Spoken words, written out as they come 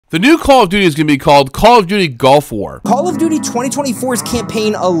The new Call of Duty is going to be called Call of Duty Gulf War. Call of Duty 2024's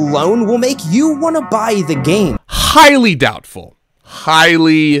campaign alone will make you want to buy the game. Highly doubtful.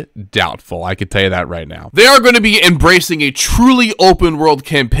 Highly doubtful. I can tell you that right now. They are going to be embracing a truly open world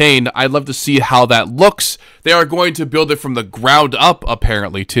campaign. I'd love to see how that looks. They are going to build it from the ground up,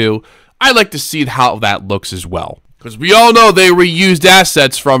 apparently, too. I'd like to see how that looks as well. Because we all know they reused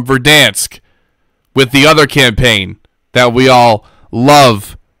assets from Verdansk with the other campaign that we all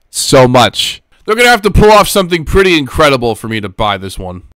love so much. They're going to have to pull off something pretty incredible for me to buy this one.